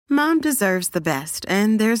Mom deserves the best,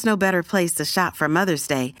 and there's no better place to shop for Mother's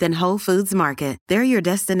Day than Whole Foods Market. They're your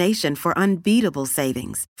destination for unbeatable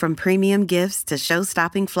savings, from premium gifts to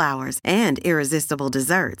show-stopping flowers and irresistible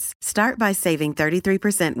desserts. Start by saving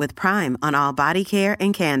 33% with Prime on all body care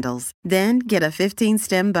and candles. Then get a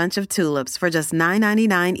 15-stem bunch of tulips for just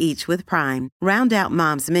 $9.99 each with Prime. Round out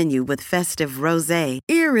Mom's menu with festive rosé,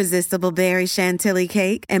 irresistible berry chantilly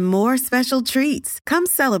cake, and more special treats. Come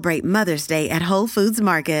celebrate Mother's Day at Whole Foods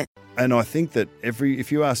Market. And I think that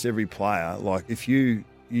if you asked every player, like if you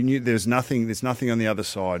knew there's nothing on the other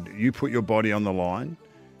side, you put your body on the line,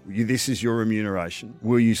 this is your remuneration.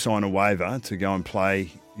 Will you sign a waiver to go and play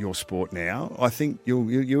your sport now? I think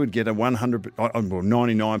you would get a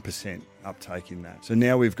 99% uptake in that. So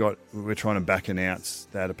now we're trying to back announce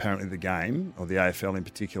that apparently the game, or the AFL in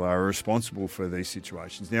particular, are responsible for these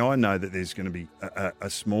situations. Now I know that there's going to be a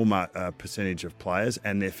small percentage of players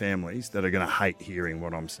and their families that are going to hate hearing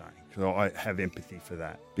what I'm saying, because I have empathy for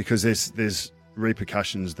that, because there's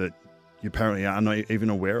repercussions that you apparently are not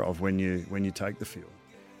even aware of when you take the field.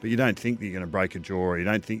 But you don't think that you're going to break a jaw, or you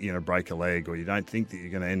don't think you're going to break a leg, or you don't think that you're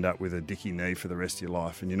going to end up with a dicky knee for the rest of your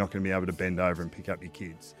life and you're not going to be able to bend over and pick up your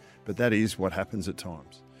kids. But that is what happens at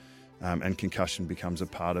times, and concussion becomes a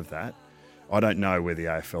part of that. I don't know where the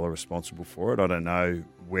AFL are responsible for it. I don't know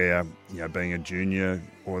where, being a junior,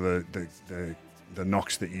 or the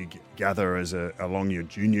knocks that you gather along your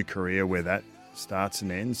junior career, where that starts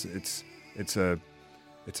and ends. It's a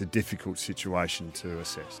difficult situation to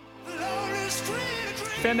assess.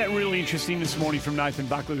 Found that really interesting this morning from Nathan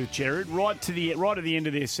Buckley with Gerard, right at the end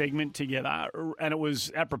of their segment together, and it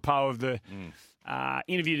was apropos of the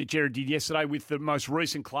interview that Gerard did yesterday with the most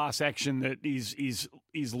recent class action that is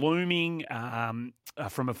looming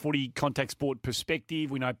from a footy contact sport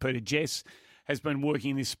perspective. We know Peter Jess has been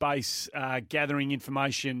working in this space, gathering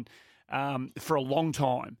information for a long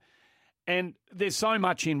time. And there's so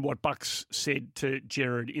much in what Bucks said to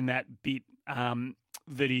Gerard in that bit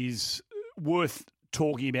that is worth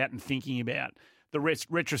talking about and thinking about. The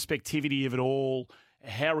retrospectivity of it all,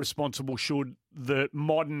 how responsible should the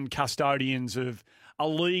modern custodians of a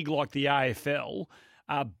league like the AFL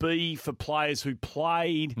be for players who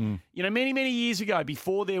played, many, many years ago,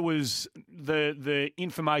 before there was the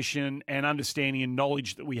information and understanding and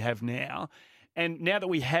knowledge that we have now. And now that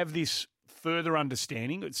we have this further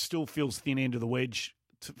understanding, it still feels thin end of the wedge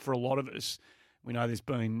for a lot of us. We know there's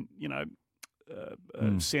been,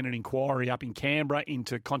 Senate inquiry up in Canberra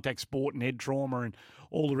into contact sport and head trauma and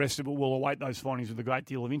all the rest of it. We'll await those findings with a great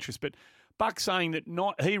deal of interest. But Buck saying that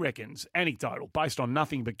he reckons, anecdotal, based on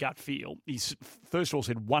nothing but gut feel, he's first of all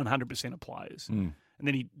said 100% of players. And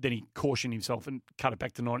then he cautioned himself and cut it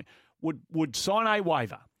back to 90. Would sign a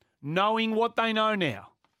waiver, knowing what they know now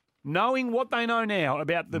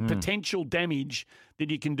about the potential damage that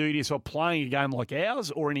you can do to yourself playing a game like ours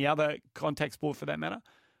or any other contact sport for that matter.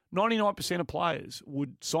 99% of players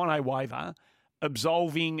would sign a waiver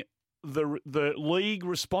absolving the league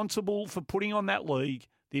responsible for putting on that league,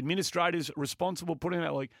 the administrators responsible for putting on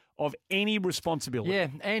that league, of any responsibility. Yeah,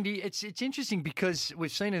 Andy, it's interesting because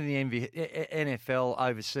we've seen in the NFL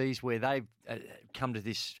overseas where they've come to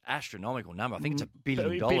this astronomical number. I think it's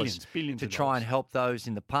 $1 billion to try and help those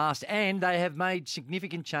in the past. And they have made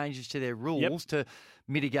significant changes to their rules to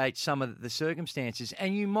mitigate some of the circumstances.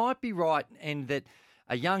 And you might be right, and that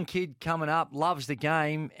a young kid coming up loves the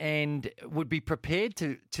game and would be prepared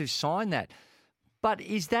to sign that. But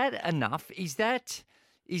is that enough? Is that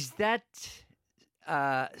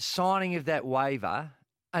signing of that waiver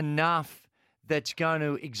enough that's going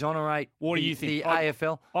to exonerate the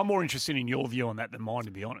AFL? I'm more interested in your view on that than mine,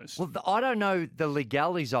 to be honest. Well, I don't know the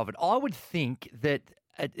legalities of it. I would think that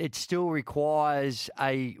it still requires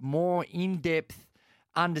a more in-depth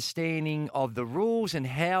understanding of the rules and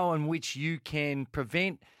how in which you can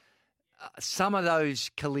prevent some of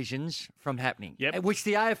those collisions from happening, which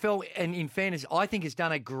the AFL, and in fairness, I think has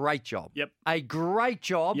done a great job. A great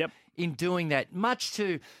job in doing that, much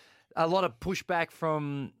to a lot of pushback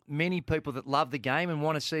from many people that love the game and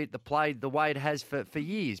want to see it played the way it has for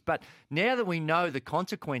years. But now that we know the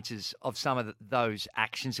consequences of some of those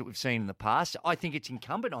actions that we've seen in the past, I think it's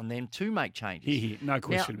incumbent on them to make changes. No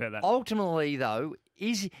question about that. Ultimately, though,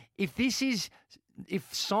 if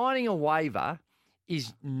signing a waiver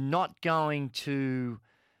is not going to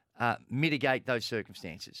mitigate those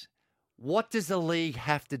circumstances, what does the league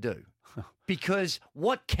have to do? Because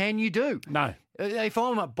what can you do? No. If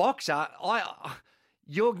I'm a boxer,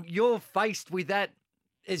 you're faced with that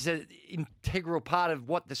as an integral part of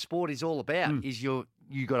what the sport is all about. Is you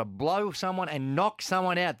got to blow someone and knock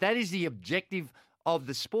someone out. That is the objective of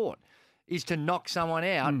the sport, is to knock someone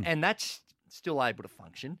out, and that's still able to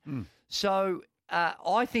function. So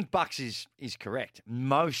I think Bucks is correct.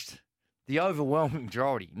 The overwhelming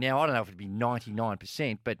majority. Now, I don't know if it'd be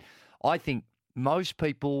 99%, but I think most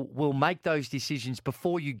people will make those decisions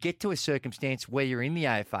before you get to a circumstance where you're in the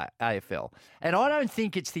AFL. And I don't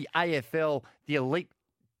think it's the AFL, the elite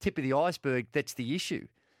tip of the iceberg, that's the issue.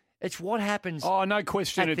 It's what happens. Oh, no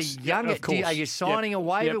question. At the younger, of course. are you signing a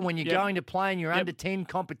waiver when you're Yep. going to play in your under 10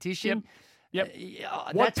 competition? Yep.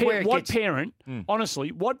 That's where it what gets. parent?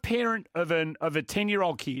 Honestly, what parent of a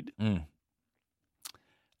 10-year-old kid? I'm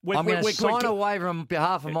going to sign a waiver on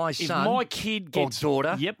behalf of my son. If my kid gets or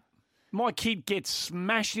daughter. Yep. My kid gets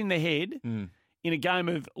smashed in the head in a game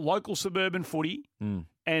of local suburban footy,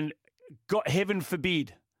 and heaven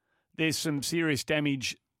forbid, there's some serious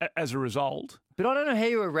damage as a result. But I don't know how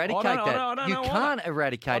you eradicate that. I don't you know can't why.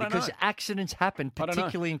 eradicate it because know. accidents happen, I don't know.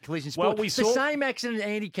 particularly in collision Well, sport. we the saw- same accident,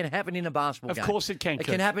 Andy, can happen in a basketball game. Of course it can, It Kev.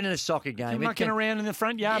 can happen in a soccer game. You're mucking around in the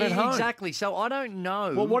front yard at home. Exactly. So I don't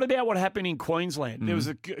know. Well, what about what happened in Queensland? There was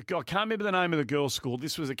I can't remember the name of the girls' school.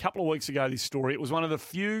 This was a couple of weeks ago, this story. It was one of the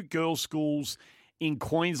few girls' schools in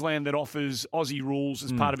Queensland that offers Aussie rules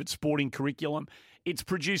as part of its sporting curriculum. It's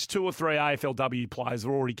produced 2 or 3 AFLW players that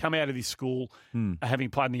have already come out of this school,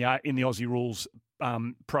 having played in the Aussie rules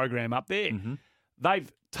program up there.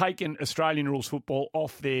 They've taken Australian rules football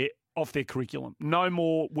off their curriculum. No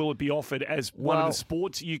more will it be offered as one of the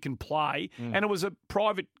sports you can play. And it was a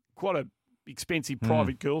quite a expensive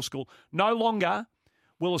private girls' school. No longer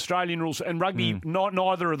will Australian rules and rugby.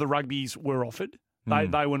 Neither of the rugbies were offered.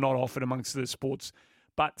 They were not offered amongst the sports.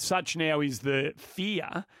 But such now is the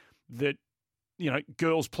fear that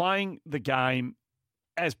girls playing the game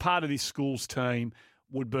as part of this school's team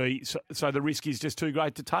would be so the risk is just too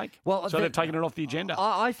great to take. Well, so they've taken it off the agenda.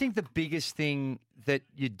 I think the biggest thing that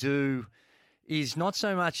you do is not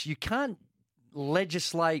so much you can't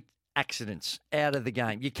legislate accidents out of the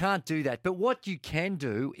game. You can't do that. But what you can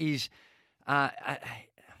do is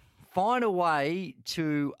find a way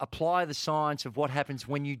to apply the science of what happens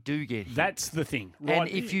when you do get hit. That's the thing. Right? And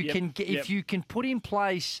if you can put in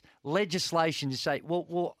place legislation to say,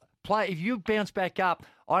 well, if you bounce back up,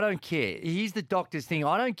 I don't care. Here's the doctor's thing.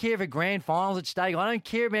 I don't care if a grand final's at stake. I don't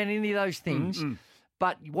care about any of those things.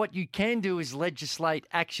 But what you can do is legislate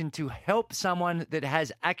action to help someone that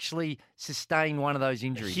has actually sustained one of those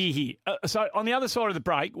injuries. Here. So on the other side of the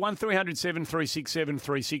break, 1300 736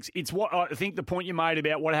 736, it's what I think the point you made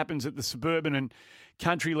about what happens at the suburban and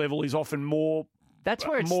country level is often more. That's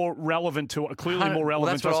where it's more relevant to clearly more relevant.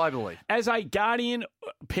 Well, that's to what us. I believe. As a guardian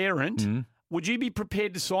parent, would you be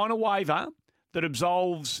prepared to sign a waiver that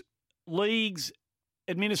absolves leagues,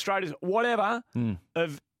 administrators, whatever,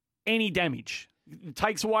 of any damage? It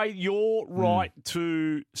takes away your right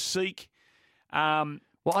to seek. Well,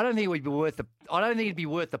 I don't think it would be worth the. I don't think it'd be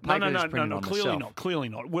worth the paper that's printed on clearly myself. not. Clearly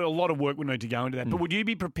not. Well, a lot of work would need to go into that. But would you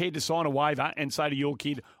be prepared to sign a waiver and say to your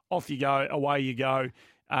kid, "Off you go, away you go,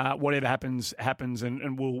 whatever happens,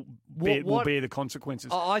 and we'll bear the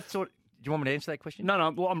consequences." I thought. Do you want me to answer that question?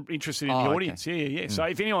 No. Well, I'm interested in the audience. Okay. Yeah. So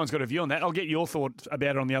if anyone's got a view on that, I'll get your thoughts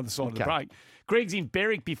about it on the other side of the break. Greg's in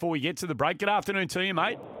Berwick before we get to the break. Good afternoon to you,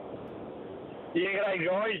 mate. Yeah,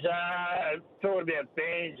 g'day guys. Talking about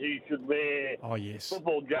fans who should wear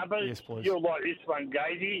football jumpers. Yes, please. You'll like this one,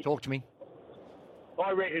 Gazy. Talk to me.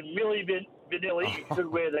 I reckon Millie Vanilli should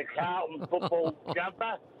wear the Carlton football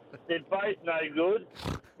jumper. They're both no good.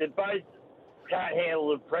 They both can't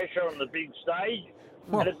handle the pressure on the big stage.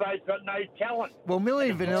 And they've both got no talent. Well,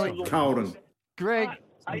 Millie Vanilli... Carlton. Greg...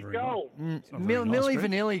 8 goals. Millie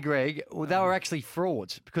Vanilli, Greg, they were actually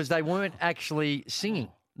frauds because they weren't actually singing.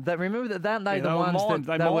 Remember that they the ones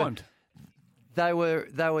that they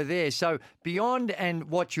were there. So beyond and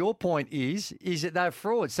what your point is that they're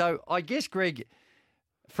frauds. So I guess, Greg,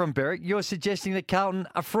 from Berwick, you're suggesting that Carlton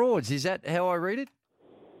are frauds. Is that how I read it?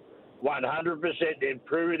 100%. They've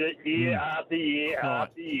proven it year after year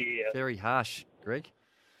after year. Very harsh, Greg.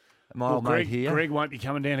 My old mate here. Greg won't be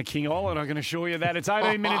coming down to King Island, I can assure you that. It's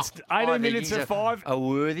 18 minutes. 18 minutes to 5. A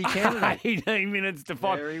worthy candidate. 18 minutes to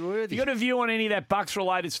 5. Very worthy. You got a view on any of that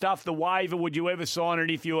Bucks-related stuff? The waiver? Would you ever sign it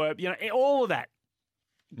if you were? All of that.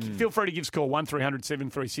 Feel free to give us a call 1300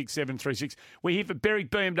 736 736. We're here for Berwick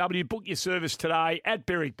BMW. Book your service today at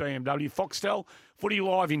Berwick BMW. Foxtel, footy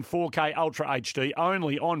live in 4K Ultra HD,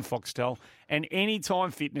 only on Foxtel. And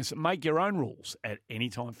Anytime Fitness, make your own rules at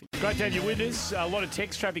Anytime Fitness. Great to have you with us. A lot of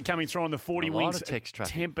text traffic coming through on the 40 Wings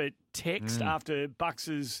temper text after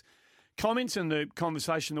Bucks's comments and the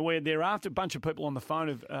conversation the word thereafter. A bunch of people on the phone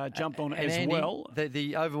have jumped on as Andy, well.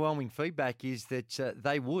 The overwhelming feedback is that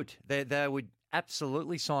they would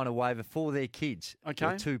absolutely sign a waiver for their kids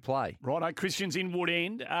Okay. to play. Righto, Christian's in Wood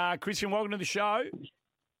End. Christian, welcome to the show.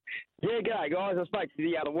 Yeah, g'day guys. I spoke to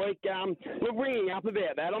you the other week. Look, ringing up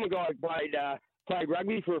about that. I'm a guy who played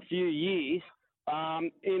rugby for a few years.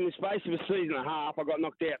 In the space of a season and a half, I got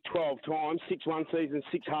knocked out 12 times, 6 one season,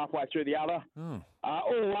 6 halfway through the other.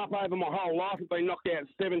 All up over my whole life, I've been knocked out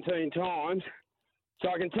 17 times. So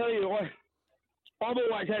I can tell you, I've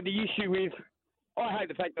always had the issue with, I hate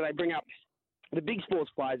the fact that they bring up the big sports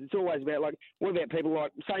players. It's always about, like, what about people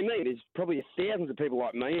like, say me, there's probably thousands of people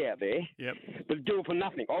like me out there Yep. that do it for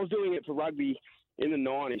nothing. I was doing it for rugby in the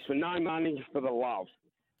 90s, for no money, for the love.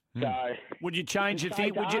 So, Would you change your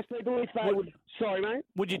thing? Sorry, mate.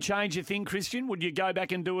 Would you change your thing, Christian? Would you go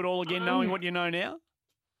back and do it all again, knowing what you know now?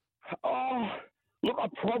 Oh, look,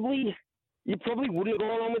 you probably would have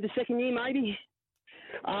gone on with the second year, maybe.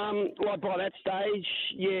 Like by that stage,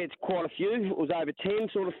 yeah, it's quite a few. It was over 10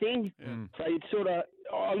 sort of thing. So you'd sort of,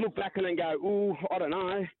 I look back and then go, ooh, I don't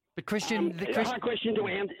know. But Christian, hard question to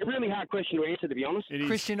answer. Really hard question to answer, to be honest.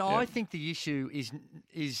 Christian, I think the issue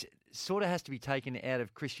is sort of has to be taken out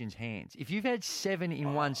of Christian's hands. If you've had 7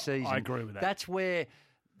 in one season, I agree with that. That's where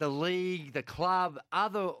the league, the club,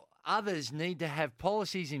 others need to have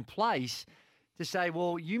policies in place to say,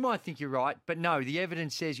 well, you might think you're right, but no, the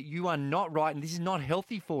evidence says you are not right, and this is not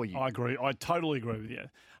healthy for you. I agree. I totally agree with you.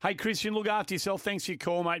 Hey, Christian, look after yourself. Thanks for your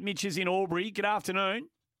call, mate. Mitch is in Albury. Good afternoon.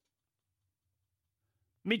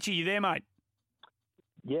 Mitch, are you there, mate?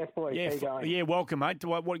 Yes, boys. Yeah, How you going? yeah, welcome, mate.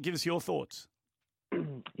 What give us your thoughts?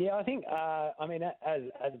 Yeah, I think, as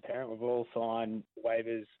a parent, we've all signed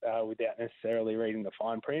waivers without necessarily reading the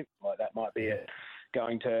fine print. Like that might be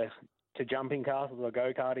going to jumping castles or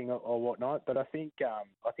go-karting or whatnot. But I think the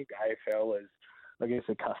AFL, as I guess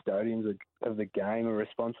the custodians of the game, are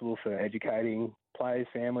responsible for educating players,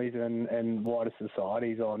 families and wider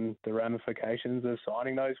societies on the ramifications of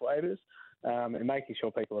signing those waivers and making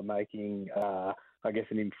sure people are making, an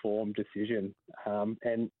informed decision.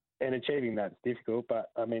 And achieving that's difficult,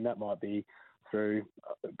 but I mean that might be through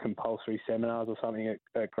compulsory seminars or something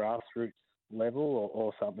at grassroots level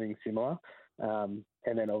or something similar. And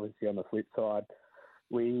then obviously on the flip side,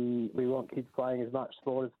 we want kids playing as much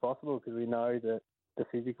sport as possible because we know that the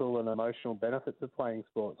physical and emotional benefits of playing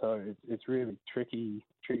sport. So it's really tricky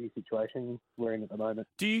situation we're in at the moment.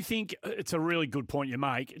 Do you think it's a really good point you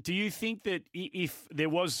make? Do you think that if there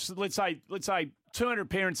was, let's say 200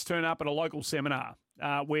 parents turn up at a local seminar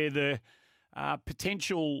where the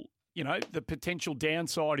potential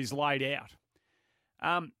downside is laid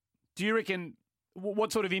out, do you reckon,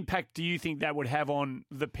 what sort of impact do you think that would have on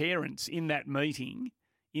the parents in that meeting,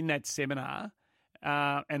 in that seminar,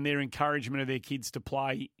 and their encouragement of their kids to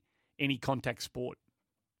play any contact sport?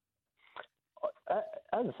 As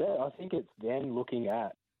I said, I think it's then looking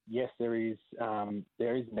at, yes, there is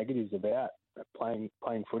negatives about playing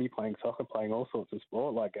footy, playing soccer, playing all sorts of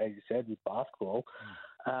sport, like as you said with basketball.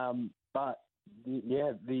 But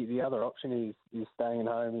the other option is staying at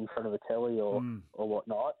home in front of a telly or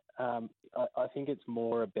whatnot. I think it's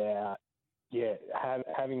more about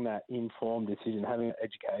having that informed decision, having an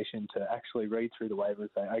education to actually read through the waiver and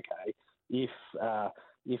say, okay,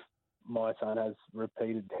 if my son has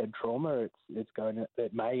repeated head trauma,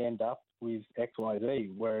 it may end up with X, Y, Z.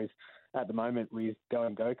 Whereas at the moment with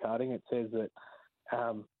go-karting, it says that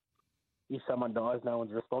if someone dies, no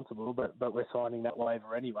one's responsible, but we're signing that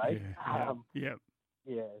waiver anyway. Yeah.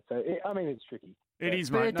 So it's tricky. It is,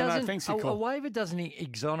 But mate. it No, doesn't, thanks for your a call. waiver doesn't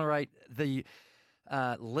exonerate the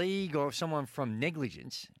league or someone from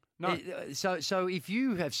negligence. No. So if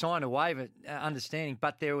you have signed a waiver, understanding,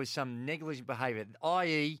 but there was some negligent behaviour,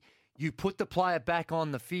 i.e., you put the player back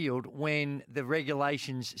on the field when the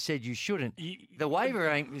regulations said you shouldn't. The waiver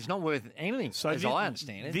is not worth anything, as I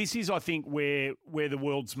understand it. This is, I think, where the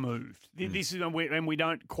world's moved. This is, and we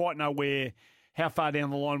don't quite know how far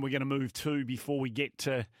down the line we're going to move to before we get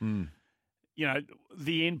to,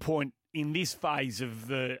 the end point in this phase of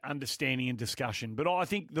the understanding and discussion. But I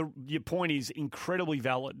think your point is incredibly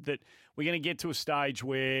valid, that we're going to get to a stage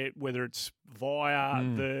where, whether it's via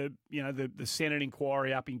the Senate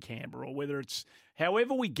inquiry up in Canberra, or whether it's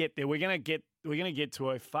however we get there, we're going to get to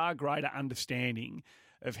a far greater understanding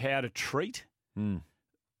of how to treat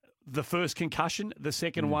the first concussion, the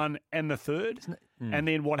second one, and the third, and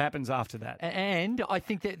then what happens after that. And I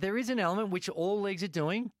think that there is an element which all leagues are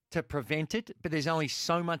doing to prevent it, but there's only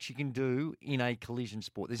so much you can do in a collision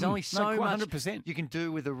sport. There's only so much 100%. you can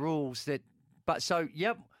do with the rules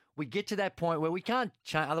we get to that point where we can't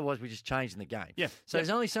change, otherwise we're just changing the game. Yeah. So there's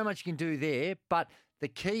only so much you can do there, but the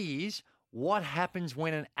key is what happens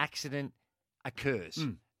when an accident occurs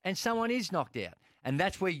and someone is knocked out. And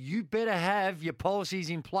that's where you better have your policies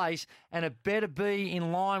in place, and it better be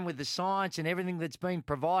in line with the science and everything that's been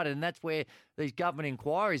provided. And that's where these government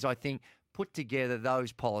inquiries, I think, put together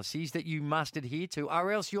those policies that you must adhere to,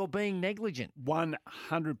 or else you're being negligent.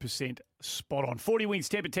 100% spot on. 40 Winks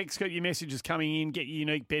Tempur text, got your messages coming in. Get your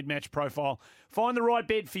unique bed match profile. Find the right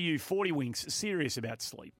bed for you. 40 Winks, serious about sleep.